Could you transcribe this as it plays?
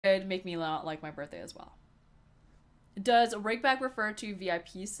It'd make me not like my birthday as well. Does rakeback refer to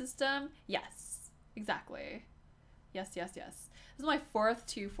VIP system? Yes, exactly. Yes, yes, yes. This is my fourth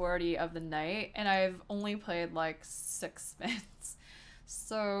 240 of the night, and I've only played like 6 spins.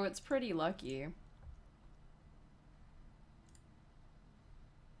 So it's pretty lucky.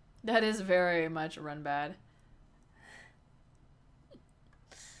 That is very much run bad.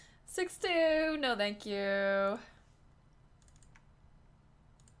 6-2, no thank you.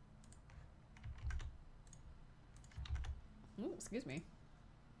 Ooh, excuse me.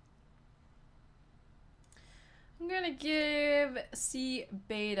 I'm gonna give C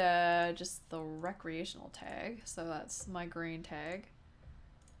beta just the recreational tag, so that's my green tag.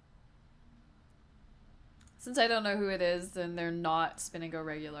 Since I don't know who it is, then they're not spin and go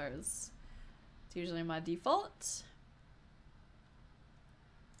regulars. It's usually my default.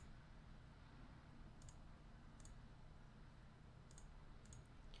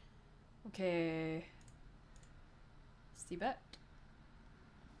 Okay. C bet.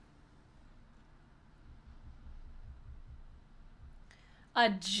 A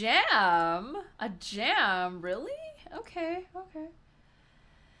jam? A jam? Really? Okay, okay.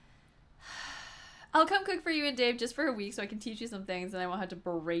 I'll come cook for you and Dave just for a week so I can teach you some things and I won't have to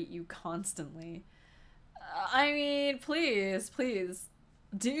berate you constantly. I mean, please, please,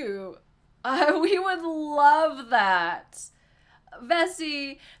 do. We would love that.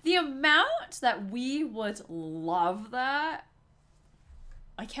 Vessi, the amount that we would love that,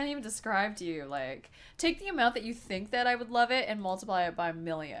 I can't even describe to you. Like, take the amount that you think that I would love it and multiply it by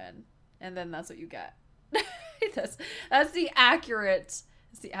 1,000,000. And then that's what you get. that's the accurate,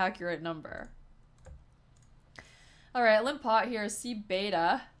 it's the accurate number. Alright, limp pot here. C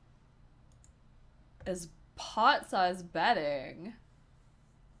beta is pot size betting.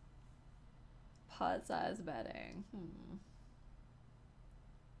 Pot size betting.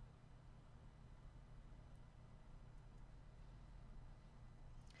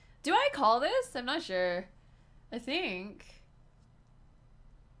 Do I call this? I'm not sure. I think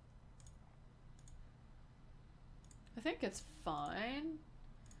it's fine.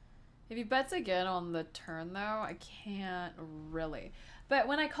 If he bets again on the turn, though, I can't really. But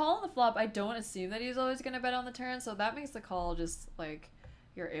when I call on the flop, I don't assume that he's always going to bet on the turn, so that makes the call just, like,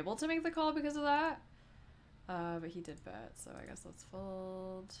 you're able to make the call because of that. But he did bet, so I guess let's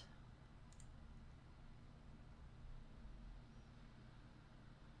fold.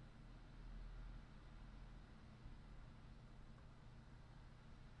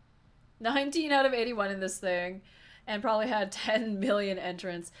 $19 out of 81 in this thing. And probably had 10 million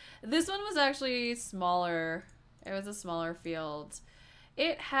entrants. This one was actually smaller. It was a smaller field.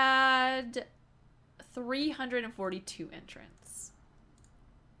 It had 342 entrants.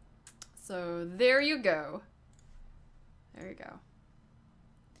 So there you go. There you go.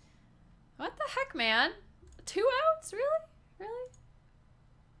 What the heck, man? 2 outs? Really? Really?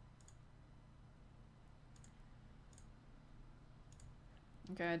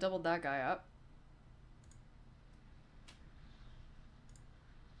 Okay, I doubled that guy up.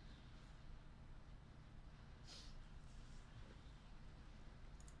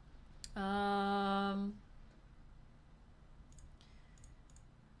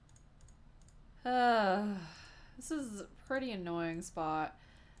 This is a pretty annoying spot.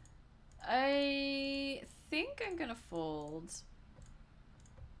 I think I'm gonna fold.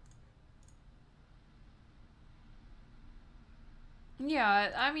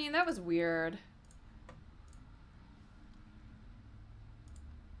 Yeah, I mean, that was weird.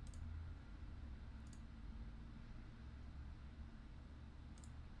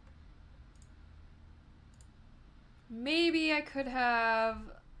 Maybe I could have...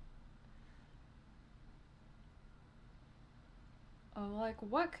 Oh, like,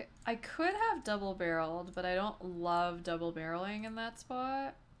 what? I could have double barreled, but I don't love double barreling in that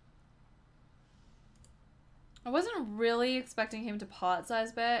spot. I wasn't really expecting him to pot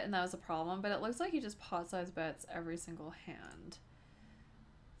size bet, and that was a problem, but it looks like he just pot size bets every single hand.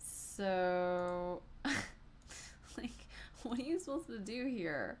 So, like, what are you supposed to do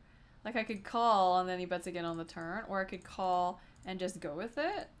here? Like, I could call and then he bets again on the turn, or I could call and just go with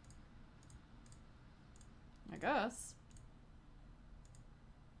it. I guess.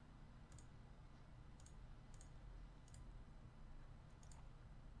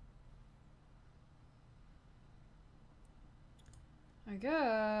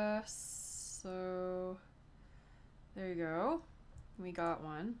 So, there you go. We got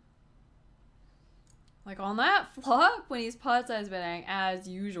one. Like, on that flop, when he's pot size betting, as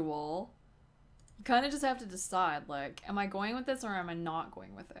usual, you kind of just have to decide, like, am I going with this or am I not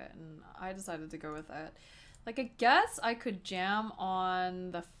going with it? And I decided to go with it. Like, I guess I could jam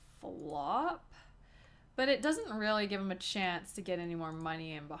on the flop, but it doesn't really give him a chance to get any more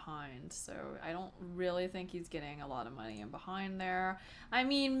money in behind, so I don't really think he's getting a lot of money in behind there. I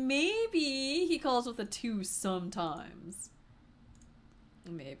mean, maybe he calls with a 2 sometimes.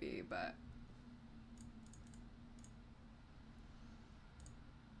 Maybe, but...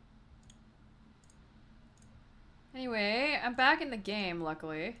 Anyway, I'm back in the game,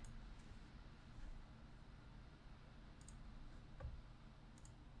 luckily.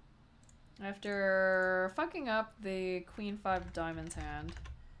 After fucking up the Queen 5 diamonds hand.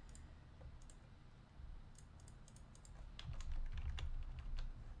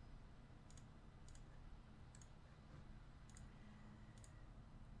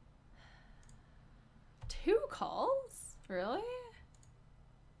 Two calls? Really?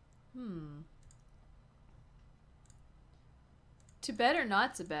 To bet or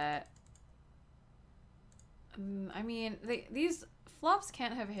not to bet? I mean, these flops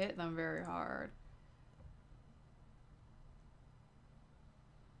can't have hit them very hard.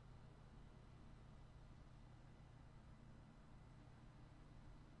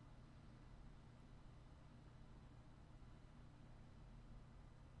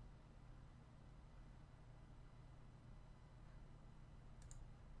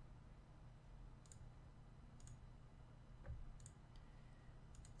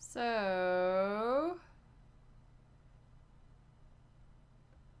 So...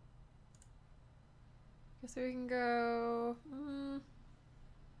 guess we can go...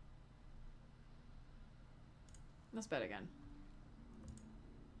 let's bet again.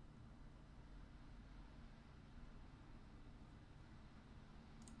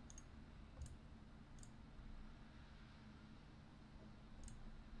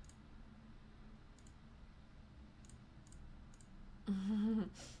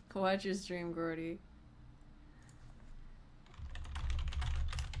 Watch your stream, Gordy.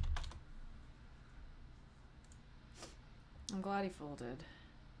 I'm glad he folded.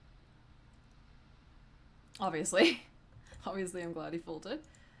 Obviously. Obviously I'm glad he folded.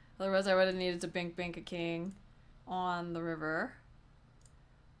 Otherwise I would have needed to bink a king on the river.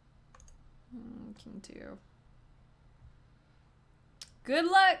 King 2. Good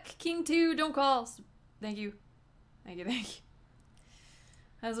luck, King 2. Don't call. Thank you. Thank you, thank you.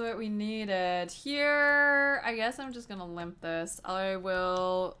 That's what we needed. Here, I guess I'm just gonna limp this. I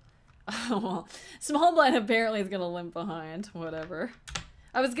will... well, small blind apparently is gonna limp behind. Whatever.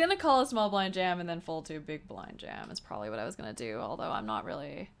 I was gonna call a small blind jam and then fold to a big blind jam is probably what I was gonna do, although I'm not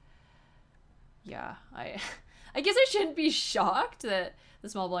really... yeah, I guess I shouldn't be shocked that the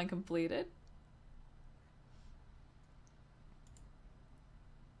small blind completed.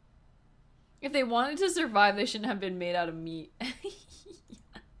 If they wanted to survive, they shouldn't have been made out of meat. Yes.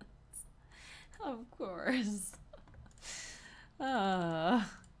 Of course.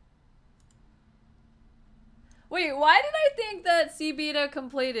 Wait, why did I think that C beta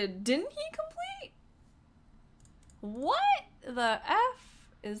completed? Didn't he complete? What the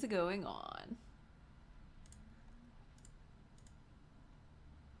F is going on?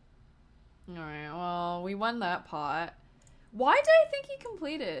 Alright, well, we won that pot. Why did I think he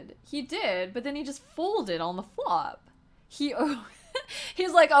completed? He did, but then he just folded on the flop.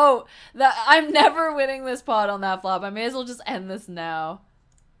 He's like, oh, I'm never winning this pot on that flop. I may as well just end this now.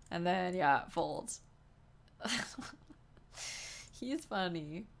 And then, yeah, folds. He's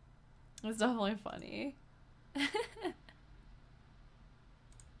funny. It's definitely funny.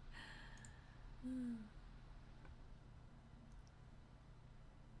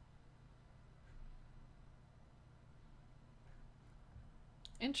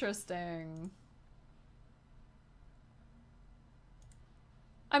 Interesting.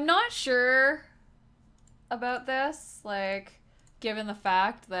 I'm not sure about this, like, given the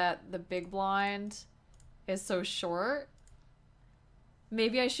fact that the big blind is so short.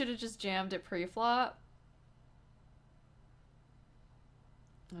 Maybe I should have just jammed it pre-flop.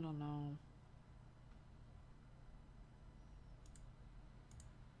 I don't know.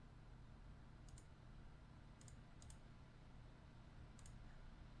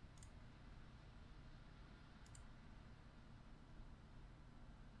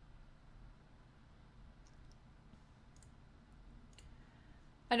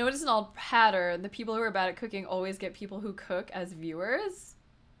 I noticed an old pattern. The people who are bad at cooking always get people who cook as viewers.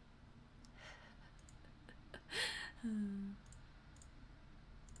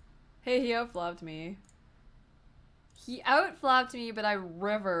 Hey, he outflopped me. He outflopped me, but I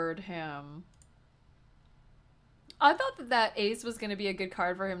rivered him. I thought that ace was going to be a good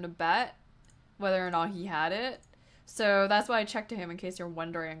card for him to bet, whether or not he had it. So that's why I checked to him, in case you're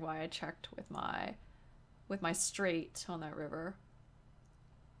wondering why I checked with my with my straight on that river.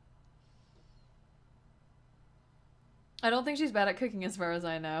 I don't think she's bad at cooking as far as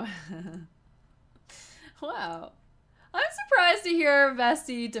I know. Wow. I'm surprised to hear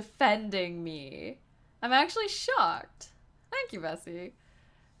Vessi defending me. I'm actually shocked. Thank you, Vessi.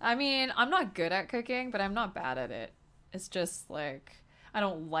 I mean, I'm not good at cooking, but I'm not bad at it. It's just like, I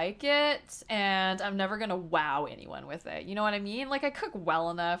don't like it, and I'm never gonna wow anyone with it. You know what I mean? Like, I cook well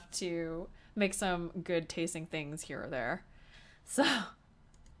enough to make some good tasting things here or there. So,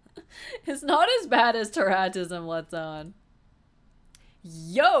 it's not as bad as Taratism lets on.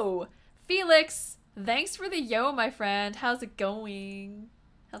 Yo! Felix! Thanks for the yo, my friend. How's it going?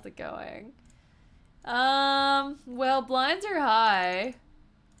 How's it going? Well, blinds are high.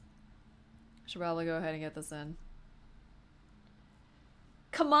 Should probably go ahead and get this in.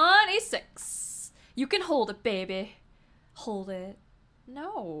 Come on, A6. You can hold it, baby. Hold it.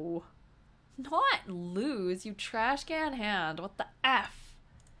 No. Not lose, you trash can hand. What the F?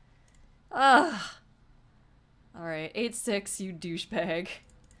 Ugh. Alright, 8-6, you douchebag.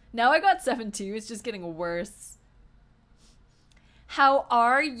 Now I got 7-2, it's just getting worse. How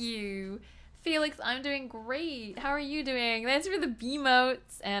are you? Felix, I'm doing great. How are you doing? Thanks for the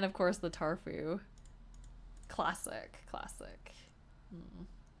B-motes and of course the Tarfu. Classic, classic.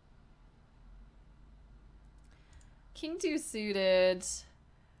 King 2 suited.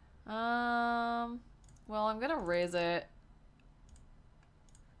 Well, I'm gonna raise it.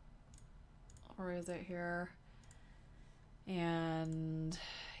 I'll raise it here. And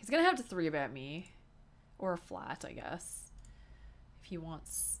he's gonna have to 3-bet me. Or a flat, I guess. If he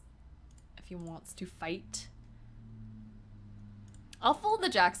wants to fight. I'll fold the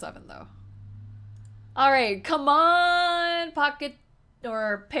Jack-7 though. Alright, come on, pocket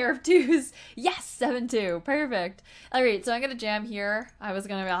or pair of twos. Yes, 7-2, perfect. Alright, so I'm gonna jam here. I was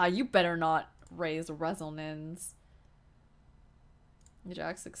gonna, you better not raise resonance.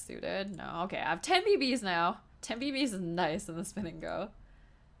 Jack-6 suited, no, okay, I have 10 BBs now. 10 BBs is nice in the spin and go.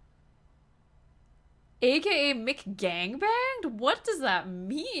 AKA McGangbanged? What does that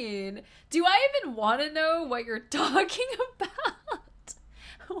mean? Do I even want to know what you're talking about?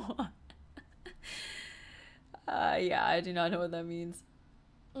 What? Yeah, I do not know what that means.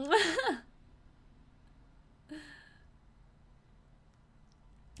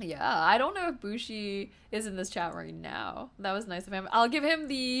 Yeah, I don't know if Bushi is in this chat right now. That was nice of him. I'll give him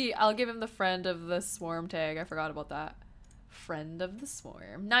the friend of the swarm tag. I forgot about that. Friend of the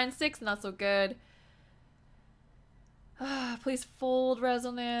swarm. 9-6, not so good. Please fold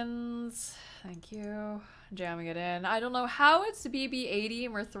resonance. Thank you. Jamming it in. I don't know how it's BB80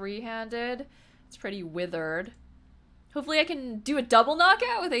 and we're 3-handed. It's pretty withered. Hopefully I can do a double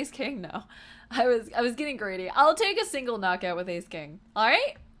knockout with Ace King. No. I was getting greedy. I'll take a single knockout with Ace King.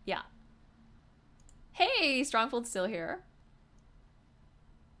 Alright? Yeah. Hey, Strongfold's still here.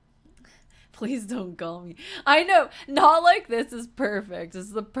 Please don't call me. I know. Not like this is perfect. This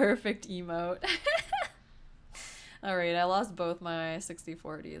is the perfect emote. Alright, I lost both my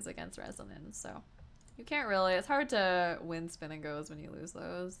 60-40s against resonance, so you can't really, it's hard to win spin and goes when you lose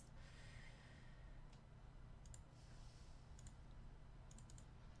those.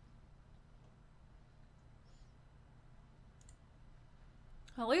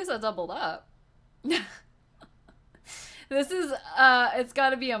 At least I doubled up. This is, it's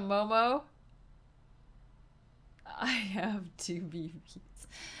gotta be a Momo. I have 2 BBs.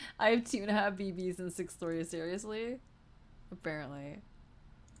 I have 2.5 BBs and 6-3, seriously? Apparently.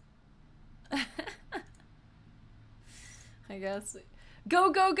 I guess.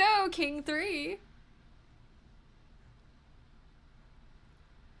 Go, go, go, King 3!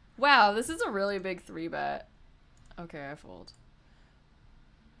 Wow, this is a really big 3-bet. Okay, I fold.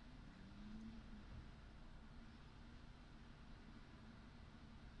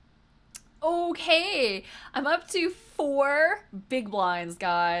 Okay, I'm up to 4 big blinds,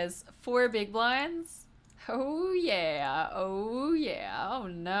 guys. 4 big blinds. Oh yeah, oh yeah, oh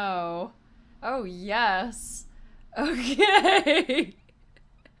no. Oh yes. Okay.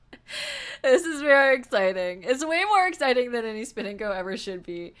 This is very exciting. It's way more exciting than any spin and go ever should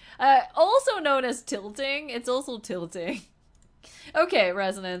be. Also known as tilting. It's also tilting. Okay,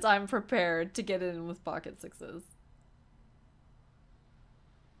 resonance, I'm prepared to get in with pocket 6s.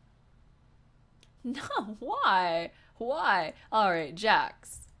 No, why? Why? Alright,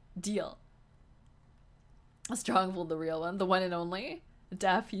 Jacks. Deal. Strongfold, the real one. The one and only.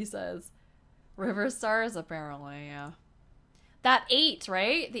 Deaf, he says. River Stars, apparently, yeah. That 8,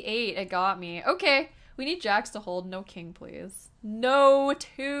 right? The 8, it got me. Okay, we need Jacks to hold. No king, please. No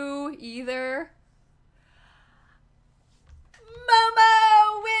 2 either.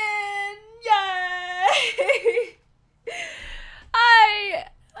 Momo win! Yay! I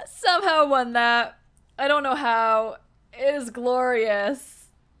somehow won that. I don't know how. It is glorious.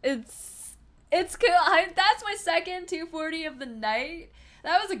 It's good. That's my second 240 of the night.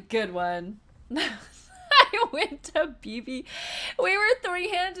 That was a good one. I went to BB. We were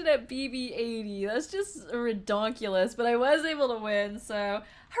three-handed at BB 80. That's just redonkulous, but I was able to win, so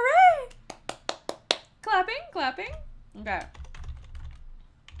hooray! Clapping, clapping. Okay.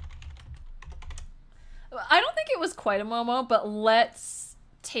 I don't think it was quite a Momo, but let's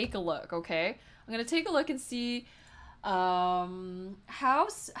take a look, okay? I'm gonna take a look and see how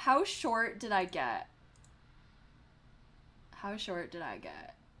short did I get? How short did I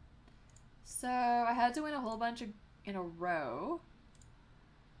get? So I had to win a whole bunch in a row.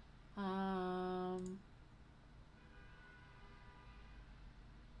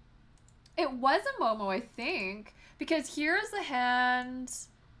 It was a Momo, I think, because here's the hand.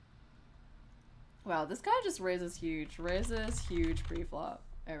 Wow, this guy just raises huge pre-flop.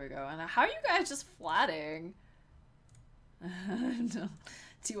 There we go. And how are you guys just flatting?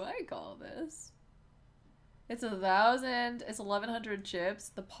 Do I call this? It's 1,000. It's 1,100 chips.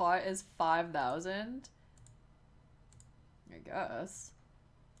 The pot is 5,000. I guess.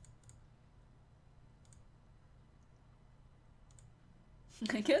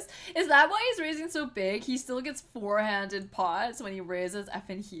 I guess. Is that why he's raising so big? He still gets four-handed pots when he raises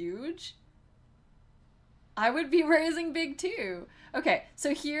effing huge? I would be raising big too. Okay,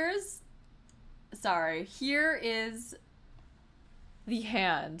 so here's... Sorry. Here is the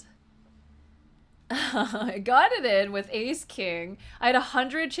hand. I got it in with ace king. I had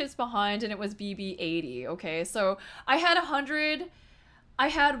 100 chips behind and it was BB 80. Okay, so I had 100. I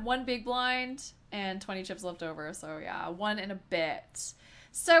had one big blind and 20 chips left over. So yeah, one and a bit.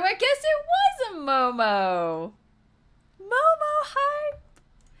 So I guess it was a Momo. Momo hype.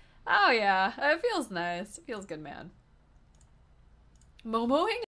 Oh yeah, it feels nice. It feels good, man. Momoing